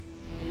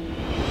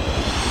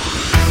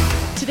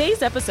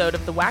Today's episode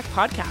of the WAC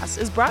podcast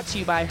is brought to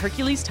you by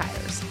Hercules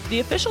Tires, the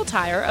official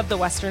tire of the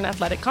Western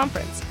Athletic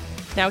Conference.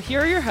 Now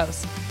here are your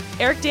hosts,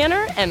 Eric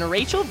Danner and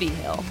Rachel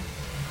Vigil.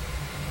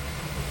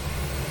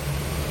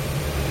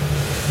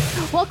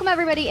 Welcome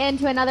everybody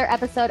into another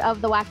episode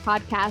of the WAC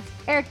podcast.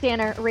 Eric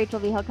Danner, Rachel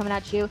Vigil coming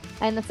at you.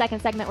 In the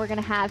second segment, we're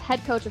going to have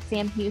head coach of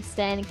Sam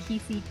Houston,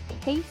 Casey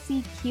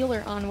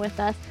Keeler, on with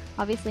us.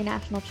 Obviously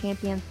national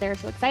champions there,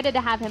 so excited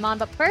to have him on.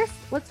 But first,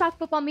 let's talk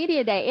Football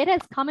Media Day. It has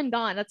come and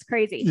gone. That's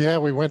crazy. Yeah,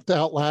 we went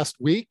out last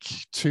week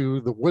to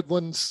the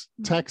Woodlands,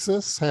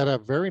 Texas, had a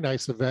very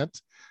nice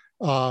event.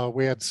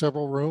 We had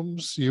several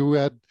rooms. You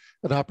had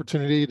an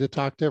opportunity to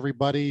talk to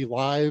everybody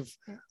live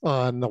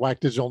on the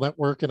WAC Digital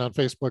Network and on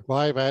Facebook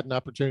Live. I had an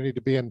opportunity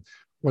to be in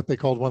what they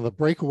called one of the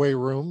breakaway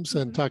rooms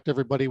and talk to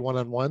everybody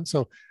one-on-one.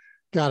 So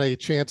got a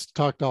chance to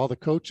talk to all the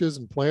coaches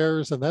and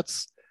players. And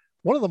that's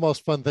one of the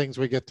most fun things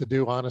we get to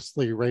do,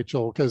 honestly,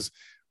 Rachel, because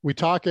we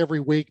talk every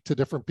week to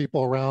different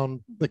people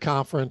around the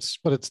conference,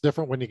 but it's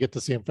different when you get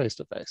to see them face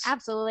to face.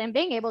 Absolutely. And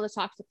being able to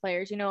talk to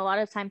players, you know, a lot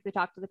of times we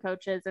talk to the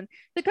coaches and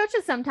the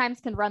coaches sometimes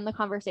can run the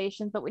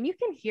conversations, but when you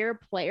can hear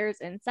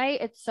players'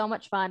 insight, it's so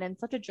much fun and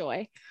such a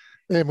joy.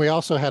 And we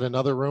also had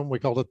another room. We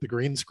called it the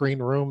green screen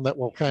room that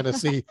we'll kind of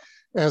see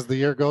as the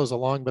year goes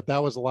along. But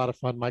that was a lot of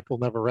fun. Michael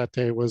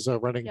Navarrete was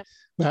running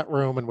that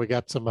room, and we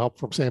got some help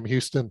from Sam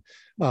Houston.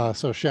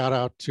 So shout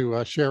out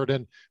to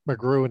Sheridan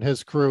McGrew and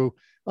his crew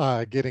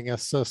getting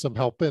us some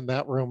help in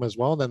that room as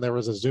well. And then there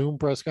was a Zoom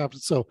press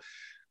conference. So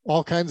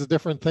all kinds of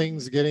different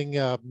things, getting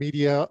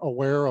media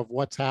aware of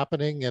what's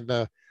happening. And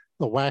the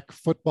WAC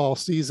football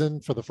season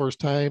for the first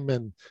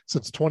time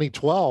since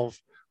 2012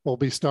 will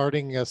be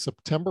starting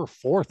September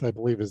 4th, I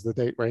believe is the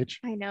date, Rach.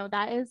 I know,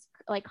 that is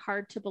like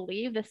hard to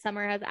believe. The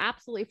summer has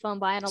absolutely flown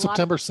by. And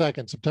September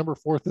 2nd, September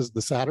 4th is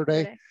the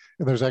Saturday.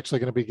 And there's actually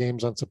going to be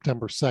games on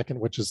September 2nd,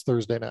 which is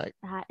Thursday night.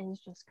 That is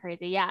just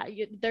crazy. Yeah,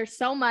 there's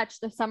so much.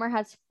 The summer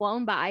has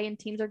flown by and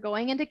teams are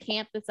going into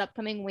camp this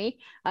upcoming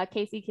week.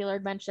 Casey Keeler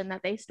mentioned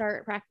that they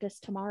start practice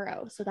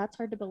tomorrow. So that's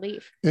hard to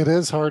believe. It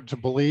is hard to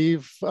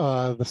believe.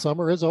 The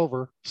summer is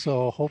over.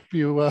 So hope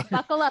you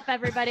buckle up,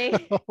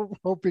 everybody.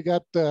 Hope you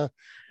got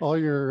all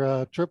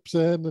your trips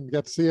in and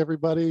got to see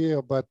everybody.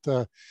 But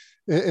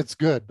it's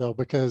good though,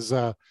 because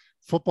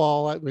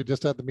football, we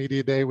just had the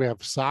media day. We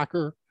have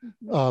soccer,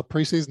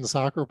 preseason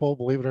soccer poll,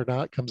 believe it or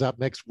not, comes out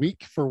next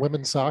week for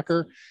women's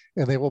soccer.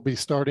 And they will be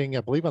starting,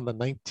 I believe, on the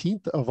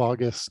 19th of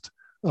August,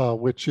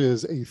 which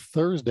is a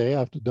Thursday. I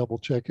have to double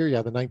check here.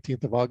 Yeah, the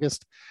 19th of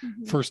August,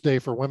 first day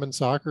for women's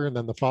soccer. And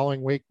then the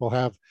following week, we'll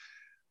have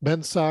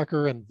men's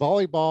soccer and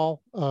volleyball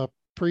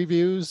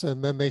previews,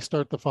 and then they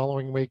start the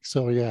following week.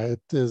 So yeah,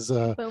 it is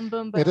boom, boom,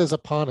 boom. It is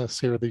upon us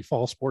here, the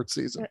fall sports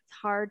season. It's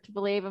hard to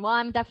believe. And well,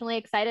 I'm definitely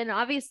excited. And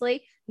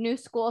obviously new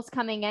schools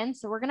coming in.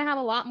 So we're going to have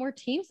a lot more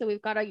teams that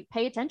we've got to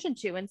pay attention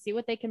to and see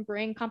what they can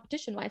bring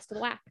competition wise to the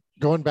WAC.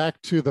 Going back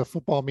to the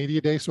football media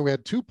day. So we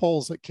had two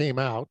polls that came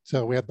out.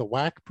 So we had the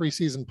WAC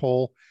preseason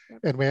poll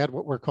and we had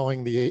what we're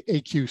calling the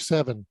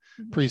AQ7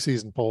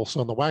 preseason poll.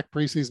 So in the WAC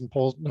preseason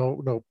poll,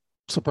 no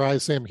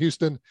surprise, Sam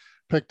Houston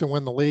picked to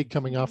win the league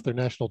coming off their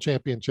national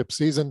championship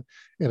season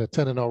in a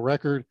 10-0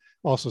 record.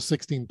 Also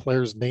 16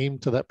 players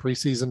named to that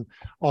preseason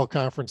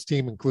all-conference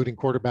team, including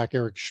quarterback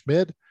Eric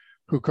Schmid,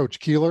 who Coach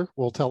Keeler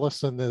will tell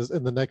us in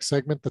the next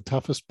segment, the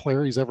toughest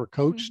player he's ever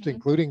coached,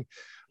 including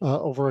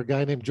over a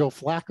guy named Joe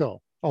Flacco,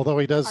 although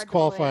he does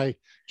qualify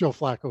Joe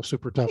Flacco,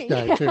 super tough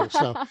guy too.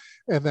 So,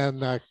 and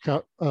then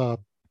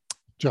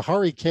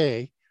Jahari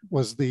K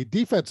was the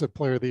defensive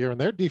player of the year,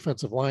 and their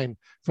defensive line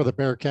for the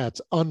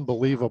Bearcats,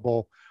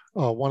 unbelievable.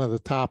 One of the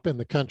top in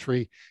the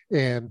country.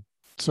 And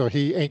so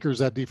he anchors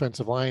that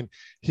defensive line.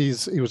 He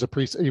was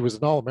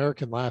an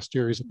All-American last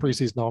year. He's a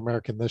preseason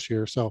All-American this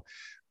year. So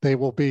they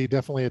will be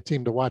definitely a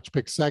team to watch.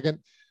 Pick second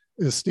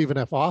is Stephen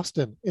F.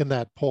 Austin in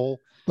that poll.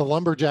 The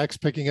Lumberjacks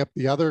picking up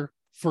the other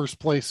first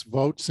place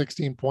vote,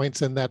 16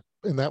 points in that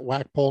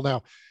WAC poll.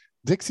 Now,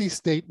 Dixie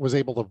State was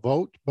able to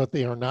vote, but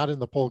they are not in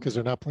the poll because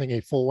they're not playing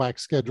a full WAC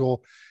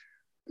schedule.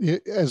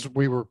 As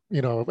we were,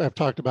 I've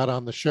talked about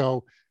on the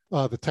show,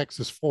 the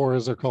Texas Four,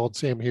 as they're called,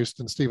 Sam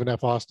Houston, Stephen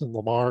F. Austin,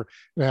 Lamar,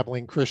 and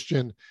Abilene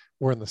Christian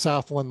were in the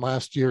Southland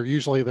last year.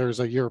 Usually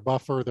there's a year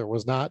buffer. There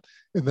was not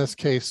in this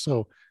case.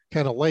 So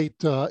kind of late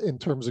in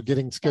terms of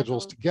getting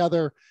schedules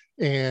together.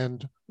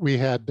 And we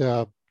had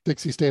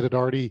Dixie State had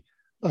already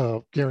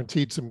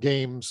guaranteed some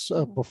games,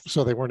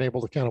 so they weren't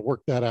able to kind of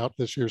work that out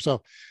this year.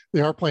 So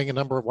they are playing a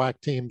number of WAC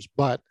teams,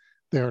 but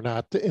they're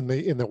not in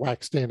the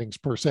WAC standings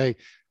per se.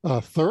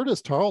 Third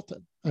is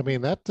Tarleton. I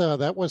mean,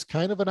 that was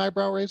kind of an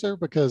eyebrow raiser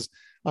because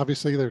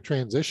obviously they're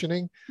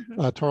transitioning.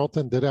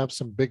 Tarleton did have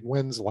some big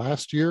wins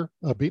last year,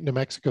 beating New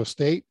Mexico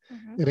State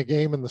in a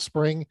game in the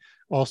spring.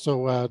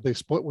 Also, they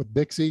split with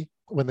Dixie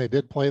when they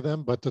did play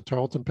them, but the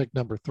Tarleton picked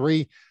number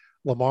 3,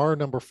 Lamar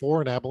number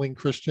 4, and Abilene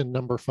Christian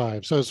number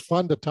 5. So it's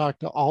fun to talk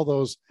to all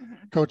those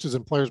coaches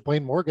and players.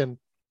 Blaine Morgan,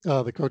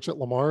 the coach at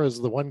Lamar,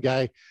 is the one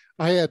guy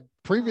I had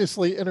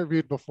previously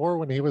interviewed before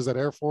when he was at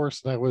Air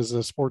Force, and I was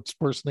a sports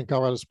person in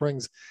Colorado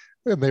Springs,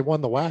 and they won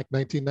the WAC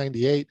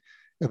 1998.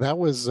 And that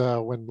was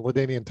when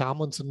LaDainian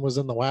Tomlinson was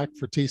in the WAC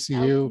for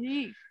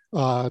TCU.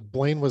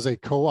 Blaine was a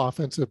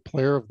co-offensive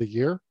player of the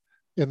year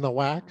in the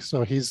WAC.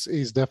 So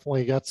he's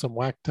definitely got some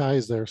WAC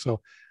ties there. So a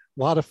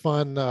lot of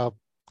fun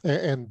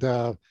and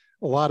a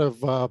lot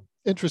of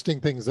interesting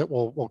things that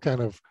we'll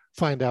kind of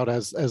find out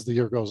as the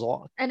year goes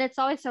along. And it's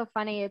always so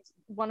funny. It's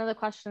one of the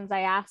questions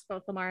I asked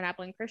both Lamar and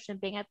Abilene Christian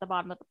being at the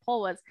bottom of the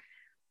poll was,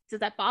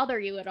 does that bother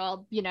you at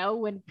all?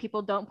 When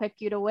people don't pick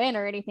you to win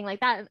or anything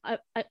like that?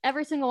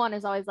 Every single one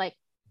is always like,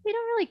 we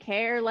don't really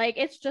care. Like,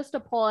 it's just a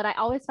poll. And I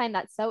always find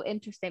that so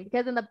interesting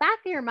because in the back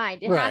of your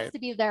mind, it has to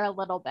be there a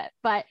little bit,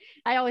 but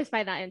I always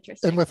find that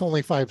interesting. And with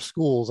only 5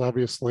 schools,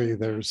 obviously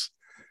there's,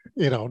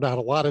 not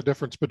a lot of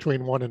difference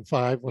between 1 and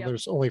 5 when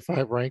there's only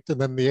 5 ranked. And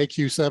then the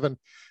AQ7,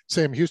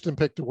 Sam Houston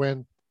picked to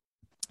win.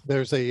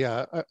 There's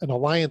an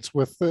alliance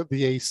with the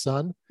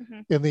ASUN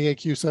in the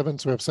AQ7.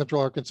 So we have Central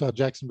Arkansas,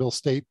 Jacksonville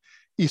State,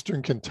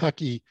 Eastern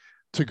Kentucky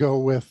to go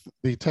with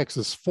the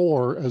Texas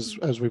 4,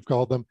 as we've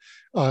called them.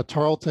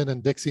 Tarleton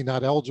and Dixie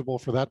not eligible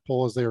for that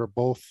poll as they are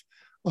both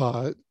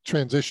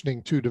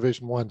transitioning to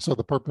Division I. So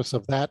the purpose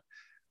of that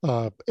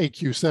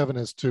AQ7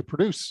 is to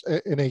produce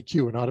an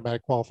AQ, an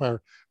automatic qualifier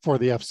for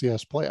the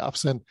FCS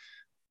playoffs. And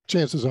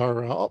chances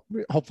are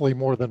hopefully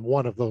more than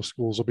one of those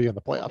schools will be in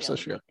the playoffs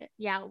this year.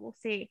 Yeah, we'll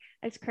see.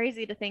 It's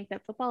crazy to think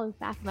that football is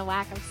back in the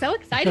WAC. I'm so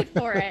excited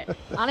for it.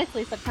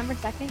 Honestly, September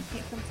 2nd,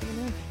 can't come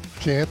soon.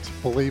 Can't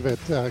believe it.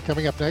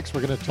 Coming up next,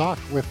 we're going to talk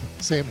with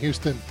Sam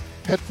Houston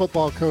head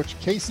football coach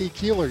Casey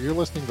Keeler. You're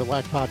listening to the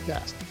WAC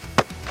Podcast.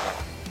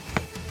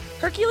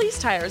 Hercules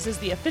Tires is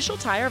the official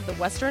tire of the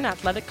Western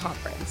Athletic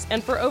Conference,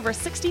 and for over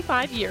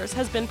 65 years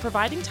has been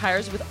providing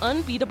tires with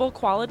unbeatable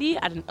quality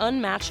at an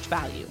unmatched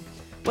value.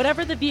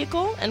 Whatever the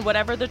vehicle and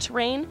whatever the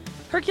terrain,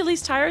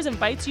 Hercules Tires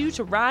invites you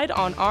to ride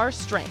on our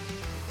strength.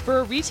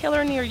 For a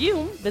retailer near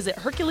you, visit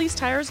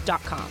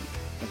HerculesTires.com.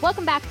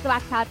 Welcome back to the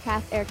WAC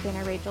Podcast. Eric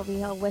Danner, Rachel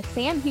Vigil with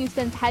Sam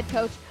Houston's head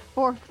coach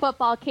for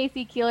football,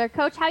 Casey Keeler.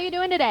 Coach, how you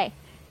doing today?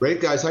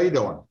 Great, guys. How you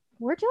doing?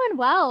 We're doing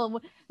well.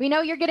 We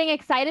know you're getting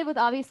excited with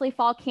obviously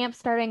fall camp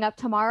starting up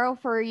tomorrow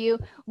for you.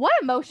 What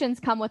emotions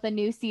come with a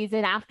new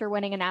season after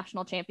winning a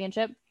national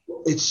championship?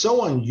 It's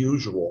so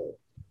unusual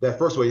that,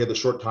 first of all, you have the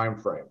short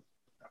time frame.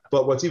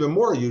 But what's even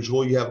more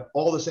unusual, you have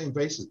all the same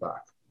faces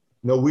back.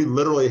 We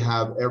literally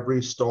have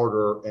every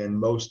starter and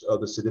most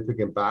of the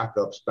significant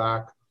backups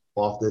back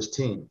off this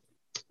team.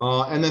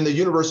 And then the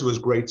university was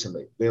great to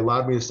me. They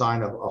allowed me to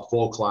sign a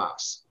full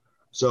class.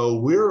 So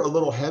we're a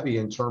little heavy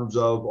in terms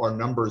of our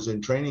numbers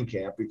in training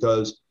camp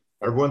because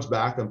everyone's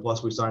back and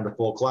plus we signed a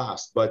full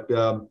class. But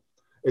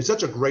it's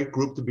such a great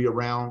group to be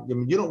around.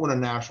 You don't win a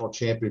national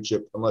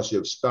championship unless you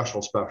have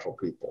special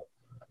people.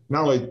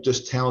 Not only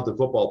just talented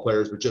football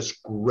players, but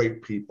just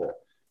great people.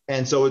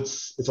 And so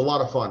it's a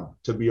lot of fun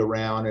to be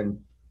around. And,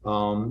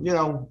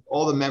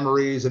 all the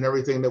memories and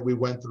everything that we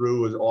went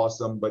through is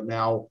awesome. But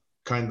now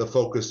kind of the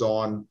focus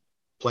on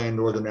playing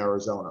Northern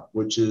Arizona,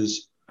 which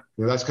is,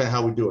 that's kind of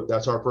how we do it.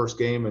 That's our first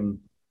game. And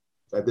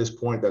at this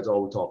point, that's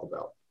all we talk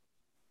about.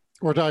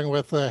 We're talking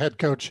with head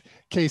coach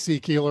Casey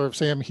Keeler of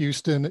Sam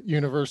Houston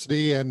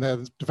University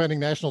and defending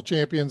national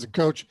champions. And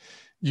coach,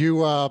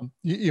 you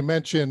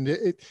mentioned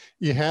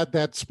you had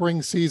that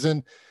spring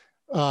season,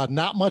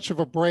 not much of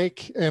a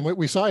break. And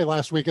we saw you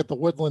last week at the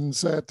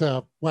Woodlands at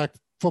WAC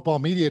Football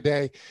Media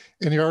Day,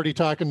 and you're already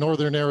talking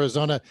Northern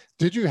Arizona.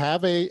 Did you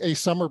have a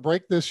summer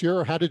break this year,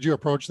 or how did you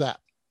approach that?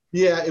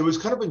 Yeah, it was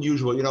kind of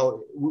unusual.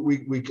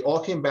 We all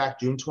came back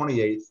June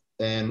 28th,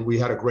 and we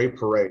had a great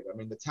parade. I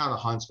mean, the town of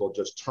Huntsville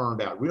just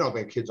turned out. We don't have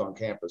any kids on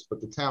campus, but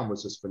the town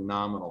was just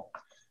phenomenal.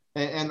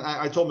 And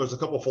I told them there's a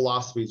couple of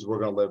philosophies we're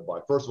going to live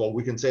by. First of all,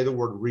 we can say the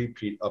word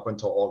repeat up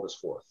until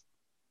August 4th.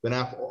 Then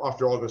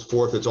after August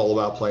 4th, it's all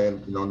about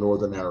playing,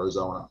 Northern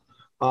Arizona.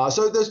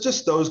 So there's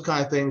just those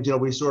kind of things.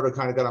 We sort of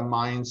got a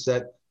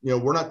mindset.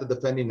 We're not the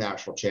defending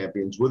national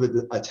champions. We're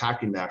the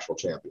attacking national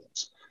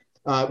champions.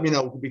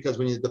 Because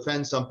when you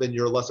defend something,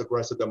 you're less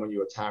aggressive than when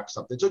you attack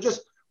something. So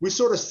we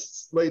sort of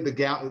laid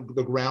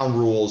the ground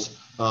rules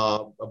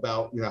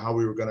about, how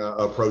we were going to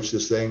approach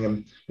this thing.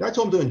 And I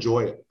told them to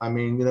enjoy it. I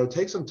mean,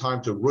 take some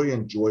time to really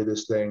enjoy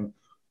this thing.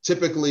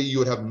 Typically, you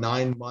would have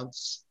 9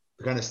 months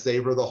to kind of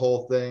savor the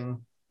whole thing.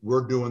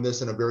 We're doing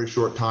this in a very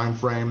short time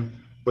frame.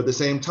 But at the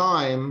same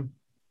time,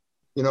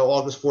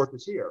 August 4th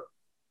is here.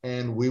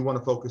 And we want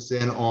to focus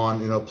in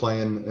on,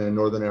 playing in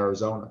Northern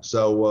Arizona.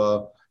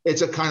 So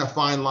it's a kind of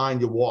fine line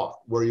you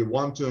walk where you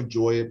want them to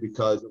enjoy it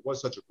because it was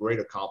such a great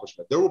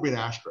accomplishment. There will be an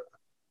asterisk.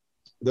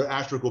 The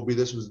asterisk will be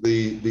this was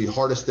the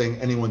hardest thing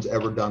anyone's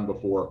ever done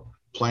before,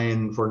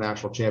 playing for a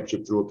national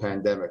championship through a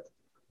pandemic.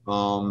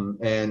 But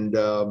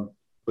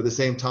at the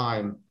same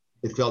time,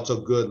 it felt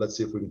so good. Let's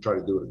see if we can try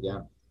to do it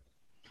again.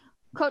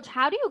 Coach,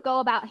 how do you go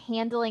about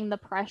handling the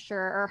pressure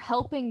or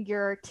helping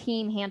your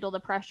team handle the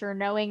pressure,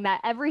 knowing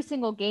that every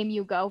single game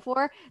you go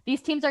for, these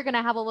teams are going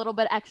to have a little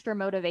bit extra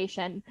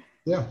motivation?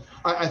 Yeah,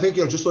 I think,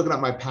 just looking at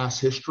my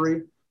past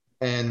history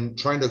and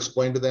trying to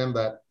explain to them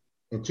that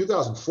in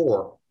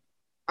 2004,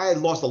 I had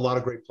lost a lot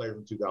of great players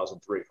in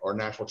 2003, our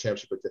national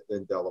championship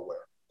in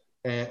Delaware.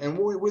 And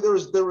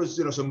there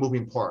was some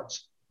moving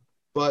parts,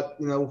 but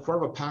in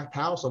front of a packed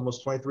house,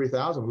 almost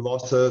 23,000, we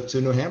lost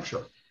to New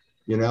Hampshire,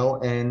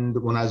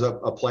 and when I was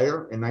a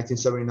player in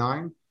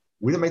 1979,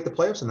 we didn't make the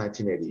playoffs in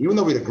 1980, even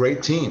though we had a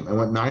great team and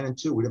went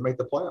 9-2, we didn't make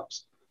the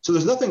playoffs. So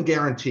there's nothing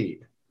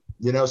guaranteed.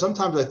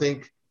 Sometimes I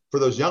think for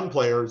those young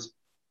players,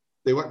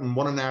 they went and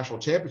won a national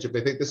championship.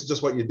 They think this is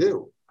just what you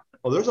do.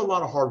 Well, there's a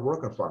lot of hard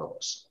work in front of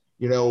us.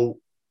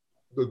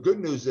 The good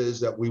news is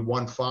that we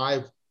won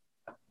 5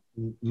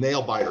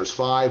 nail biters,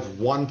 5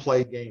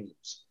 one-play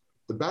games.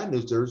 The bad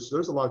news,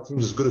 there's a lot of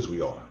teams as good as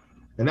we are.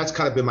 And that's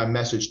kind of been my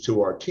message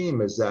to our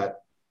team is that,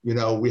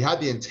 we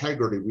had the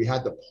integrity, we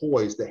had the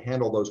poise to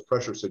handle those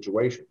pressure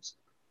situations.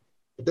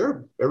 But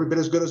they're every bit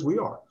as good as we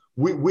are.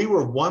 We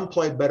were 1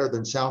 play better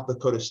than South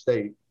Dakota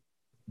State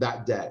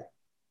that day.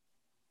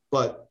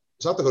 But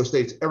South Dakota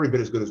State's every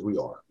bit as good as we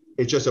are.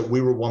 It's just that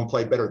we were 1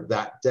 play better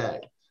that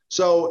day.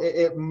 So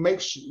it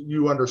makes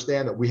you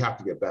understand that we have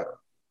to get better.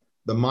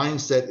 The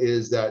mindset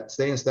is that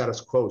staying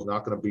status quo is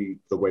not going to be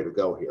the way to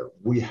go here.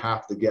 We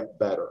have to get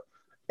better.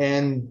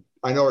 And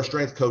I know our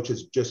strength coach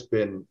has just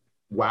been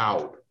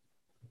wowed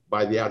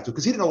by the attitude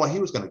because he didn't know what he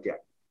was going to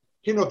get.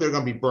 He didn't know if they're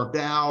going to be burnt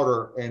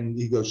out and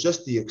he goes,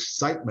 just the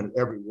excitement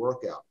every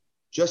workout,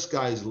 just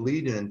guys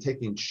leading and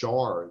taking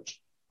charge.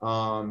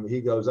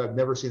 He goes, I've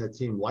never seen a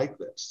team like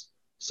this.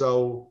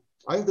 So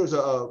I think there's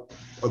a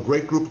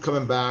great group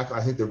coming back.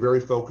 I think they're very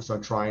focused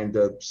on trying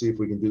to see if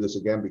we can do this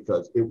again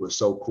because it was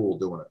so cool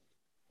doing it.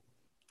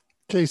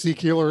 K.C.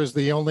 Keeler is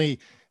the only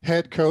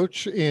head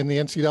coach in the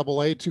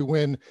NCAA to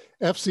win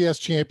FCS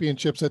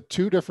championships at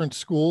 2 different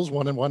schools,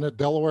 one at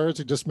Delaware, as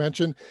you just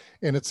mentioned,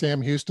 and at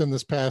Sam Houston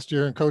this past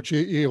year. And Coach,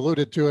 you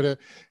alluded to it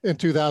in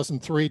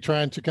 2003,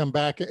 trying to come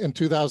back in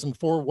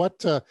 2004.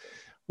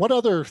 What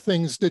other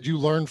things did you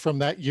learn from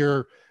that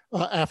year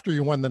after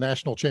you won the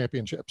national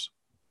championships?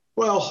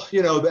 Well,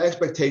 the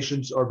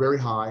expectations are very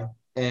high.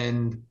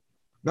 And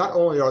not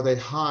only are they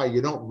high,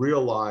 you don't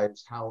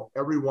realize how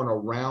everyone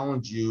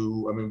around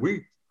you, I mean,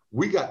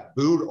 we got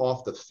booed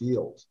off the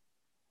field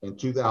in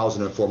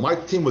 2004. My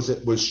team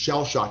was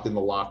shell-shocked in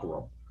the locker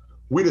room.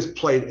 We just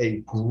played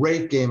a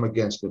great game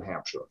against New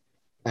Hampshire.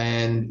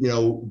 And,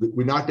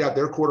 we knocked out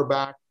their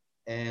quarterback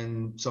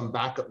and some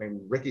backup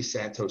named Ricky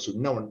Santos, who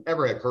no one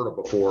ever had heard of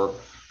before,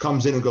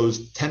 comes in and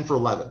goes 10 for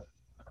 11.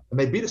 And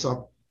they beat us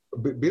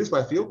by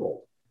a field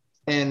goal.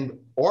 And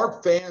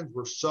our fans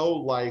were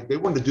so they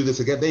wanted to do this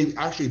again. They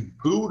actually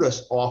booed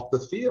us off the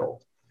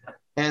field.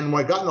 And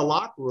when I got in the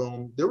locker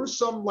room, there was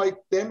some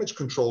damage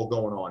control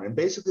going on. And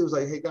basically it was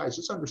hey guys,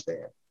 just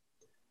understand.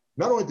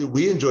 Not only did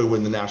we enjoy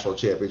winning the national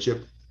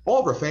championship, all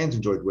of our fans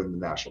enjoyed winning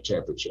the national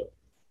championship.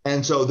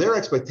 And so their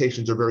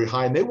expectations are very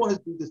high and they want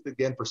to do this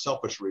again for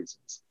selfish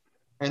reasons.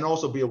 And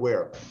also be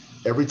aware,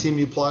 every team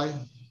you play,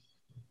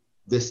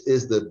 this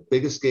is the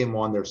biggest game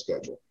on their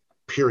schedule,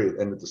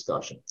 period, end of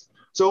discussion.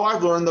 So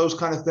I've learned those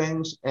kind of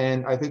things.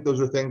 And I think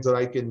those are things that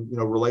I can,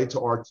 relate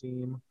to our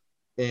team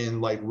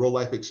in real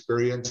life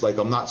experience.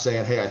 I'm not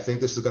saying, hey, I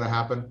think this is going to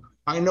happen.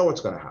 I know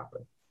it's going to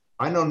happen.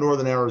 I know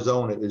Northern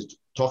Arizona is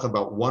talking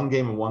about 1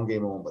 game and 1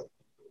 game only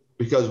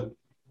because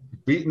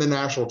beating the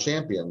national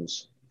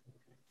champions,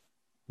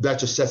 that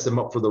just sets them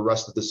up for the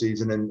rest of the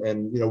season.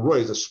 And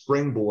really is a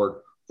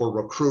springboard for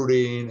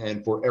recruiting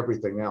and for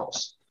everything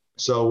else.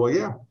 So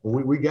yeah,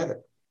 we get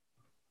it.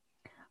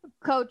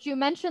 Coach, you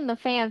mentioned the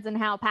fans and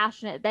how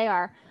passionate they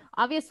are.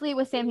 Obviously,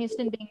 with Sam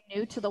Houston being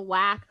new to the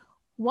WAC,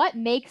 what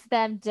makes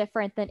them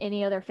different than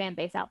any other fan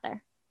base out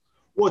there?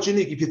 Well, it's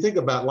unique. If you think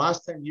about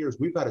last 10 years,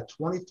 we've had a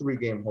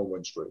 23-game home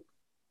win streak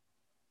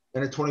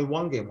and a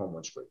 21-game home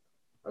win streak.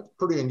 That's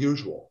pretty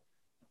unusual.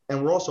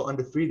 And we're also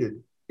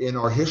undefeated in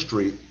our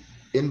history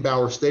in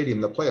Bauer Stadium,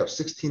 the playoffs,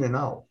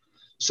 16-0.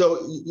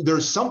 So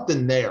there's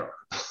something there.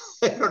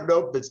 I don't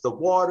know if it's the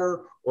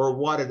water or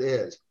what it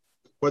is,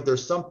 but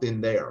there's something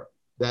there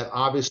that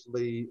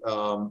obviously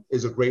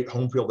is a great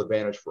home field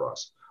advantage for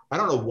us. I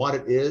don't know what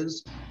it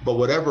is, but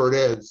whatever it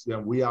is,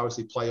 we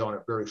obviously play on it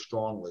very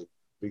strongly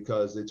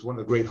because it's one of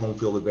the great home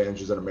field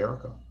advantages in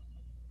America.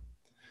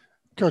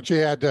 Coach, you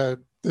had the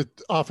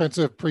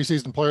offensive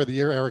preseason player of the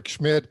year, Eric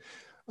Schmid,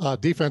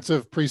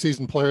 defensive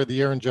preseason player of the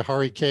year in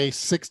Jahari Case,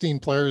 16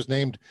 players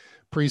named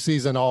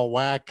preseason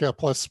All-WAC,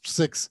 plus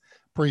 6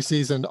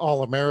 preseason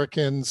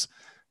All-Americans.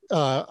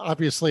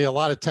 Obviously a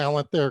lot of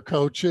talent there,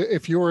 Coach.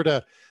 If you were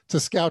to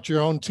scout your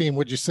own team,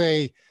 would you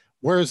say,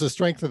 where is the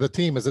strength of the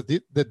team? Is it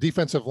the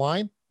defensive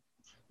line?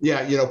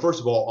 Yeah, first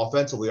of all,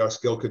 offensively, our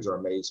skill kids are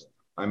amazing.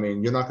 I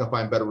mean, you're not going to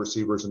find better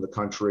receivers in the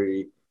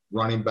country,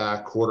 running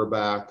back,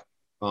 quarterback,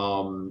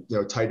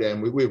 tight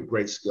end. We have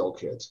great skill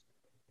kids.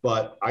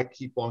 But I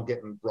keep on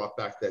getting brought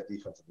back to that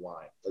defensive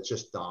line. That's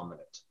just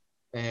dominant.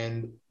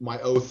 And my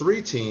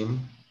 03 team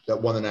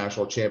that won the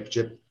national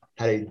championship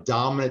had a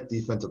dominant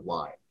defensive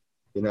line.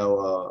 A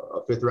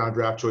 5th-round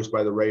draft choice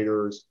by the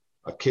Raiders,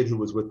 a kid who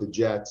was with the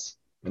Jets,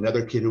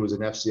 another kid who was an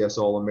FCS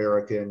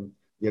All-American.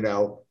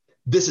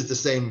 This is the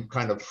same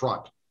kind of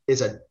front.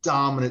 It's a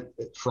dominant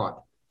front.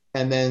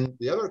 And then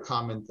the other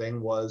common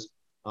thing was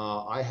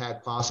I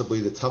had possibly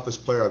the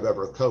toughest player I've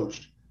ever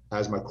coached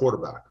as my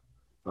quarterback.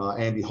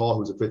 Andy Hall, who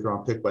was a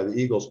 5th-round pick by the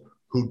Eagles,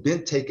 who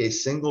didn't take a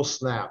single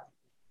snap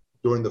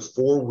during the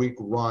 4-week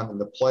run in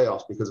the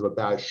playoffs because of a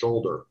bad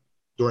shoulder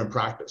during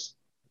practice.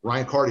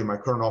 Ryan Carty, my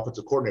current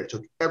offensive coordinator,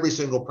 took every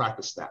single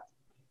practice snap.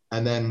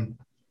 And then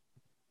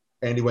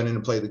Andy went in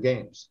and played the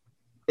games.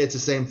 It's the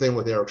same thing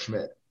with Eric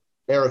Schmid.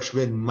 Eric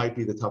Schmid might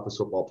be the toughest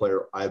football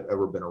player I've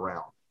ever been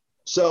around.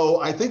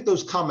 So I think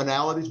those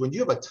commonalities, when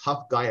you have a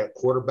tough guy at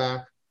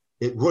quarterback,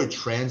 it really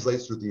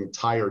translates through the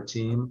entire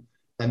team.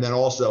 And then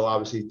also,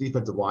 obviously,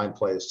 defensive line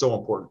play is so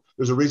important.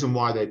 There's a reason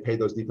why they pay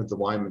those defensive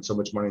linemen so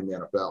much money in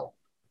the NFL.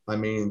 I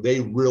mean, they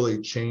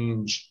really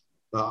change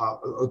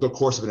the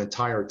course of an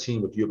entire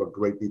team if you have a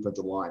great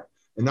defensive line.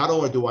 And not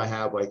only do I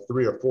have like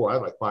 3 or 4, I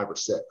have like 5 or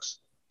 6.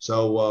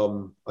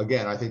 So,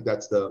 again, I think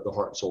that's the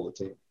heart and soul of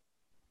the team.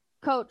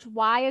 Coach,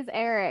 why is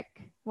Eric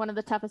one of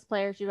the toughest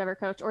players you've ever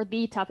coached, or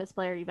the toughest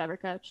player you've ever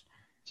coached?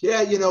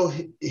 Yeah,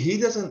 he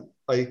doesn't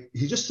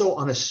he's just so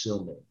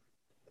unassuming,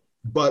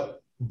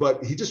 but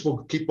he just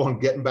will keep on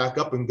getting back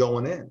up and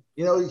going in.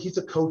 He's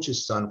a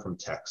coach's son from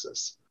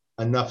Texas.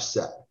 Enough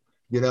said.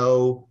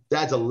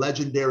 Dad's a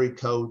legendary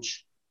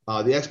coach.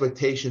 The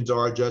expectations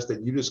are just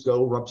that you just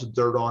go rub some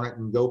dirt on it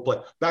and go play.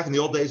 Back in the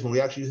old days when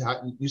we actually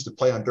used to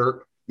play on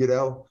dirt,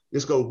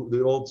 just go,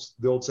 the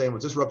old saying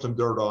was just rub some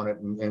dirt on it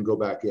and go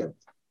back in.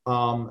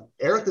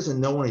 Eric doesn't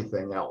know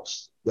anything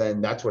else.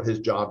 Then that's what his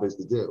job is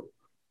to do.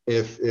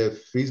 If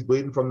he's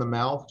bleeding from the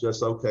mouth,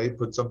 just okay,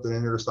 put something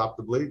in there to stop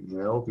the bleeding.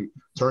 If he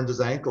turns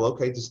his ankle,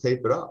 okay, just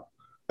tape it up.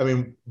 I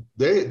mean,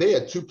 they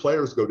had 2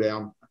 players go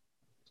down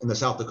in the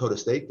South Dakota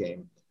State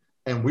game,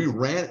 and we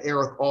ran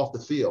Eric off the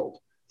field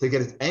to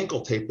get his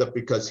ankle taped up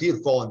because he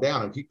had fallen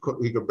down and he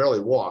could barely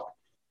walk.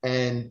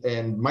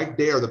 And Mike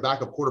Dare, the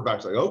backup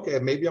quarterback's like, okay,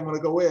 maybe I'm going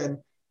to go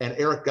in. And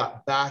Eric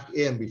got back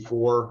in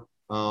before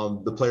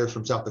the players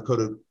from South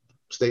Dakota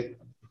State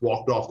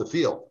walked off the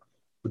field.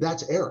 But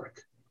that's Eric.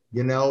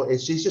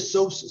 He's just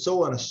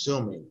so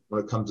unassuming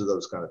when it comes to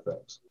those kind of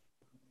things.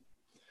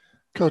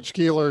 Coach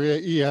Keeler,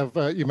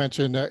 you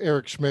mentioned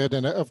Eric Schmid,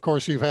 and of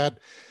course you've had,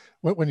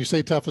 when you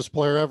say toughest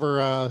player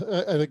ever, I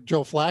think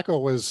Joe Flacco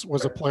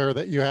was a player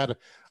that you had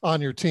on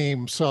your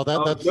team. So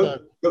that's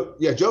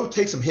Joe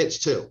takes some hits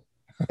too,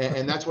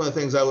 and that's one of the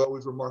things I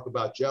always remark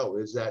about Joe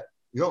is that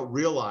you don't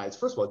realize.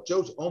 First of all,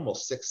 Joe's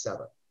almost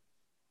 6'7".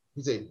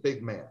 He's a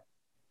big man,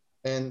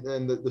 and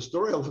the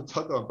story I was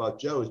talking about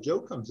Joe is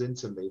Joe comes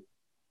into me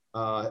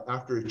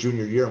after his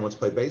junior year and wants to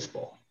play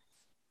baseball,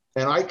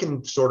 and I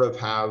can sort of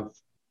have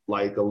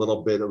like a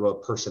little bit of a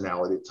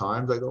personality at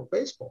times. I go,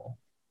 baseball?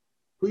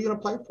 Who are you going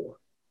to play for?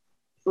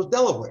 He goes,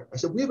 Delaware. I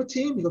said, we have a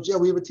team? He goes, yeah,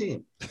 we have a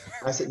team.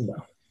 I said, no.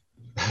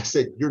 I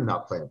said, you're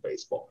not playing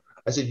baseball.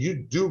 I said, you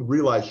do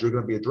realize you're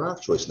going to be a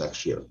draft choice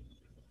next year.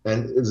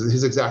 And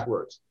his exact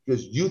words,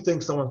 because you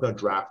think someone's going to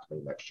draft me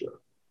next year.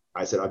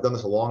 I said, I've done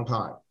this a long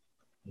time.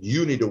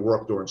 You need to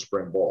work during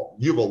spring ball.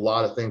 You have a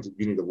lot of things that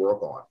you need to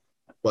work on,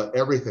 but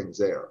everything's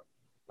there.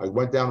 I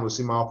went down to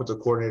see my offensive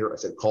coordinator. I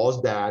said, call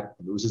his dad.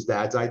 It was his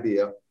dad's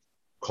idea.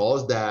 Call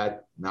his dad,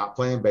 not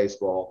playing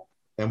baseball.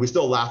 And we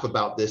still laugh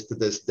about this to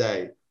this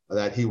day,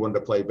 that he wanted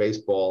to play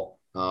baseball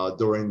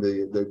during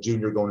the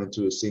junior going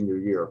into his senior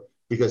year,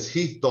 because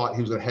he thought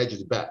he was going to hedge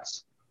his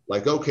bets.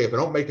 Like, okay, if I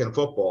don't make it in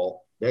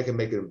football, I can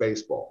make it in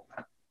baseball.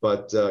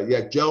 But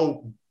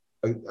Joe,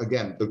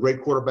 again, the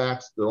great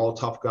quarterbacks, they're all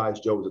tough guys.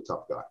 Joe was a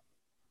tough guy.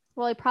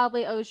 Well, he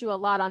probably owes you a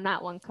lot on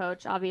that one,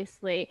 Coach,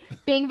 obviously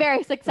being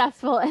very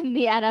successful in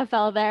the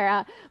NFL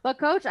there. But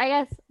Coach, I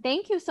guess,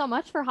 thank you so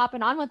much for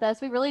hopping on with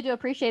us. We really do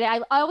appreciate it.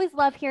 I always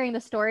love hearing the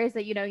stories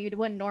that, you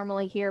wouldn't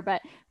normally hear,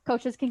 but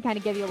coaches can kind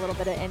of give you a little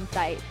bit of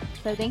insight.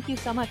 So thank you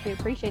so much. We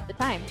appreciate the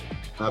time.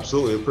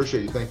 Absolutely.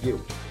 Appreciate you. Thank you.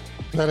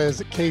 That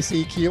is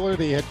Casey Keeler,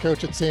 the head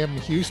coach at Sam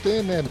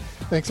Houston. And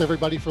thanks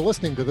everybody for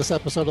listening to this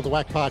episode of the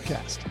WAC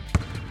Podcast.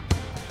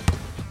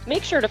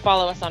 Make sure to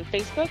follow us on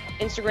Facebook,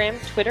 Instagram,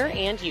 Twitter,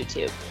 and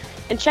YouTube.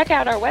 And check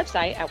out our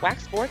website at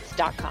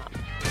wacsports.com.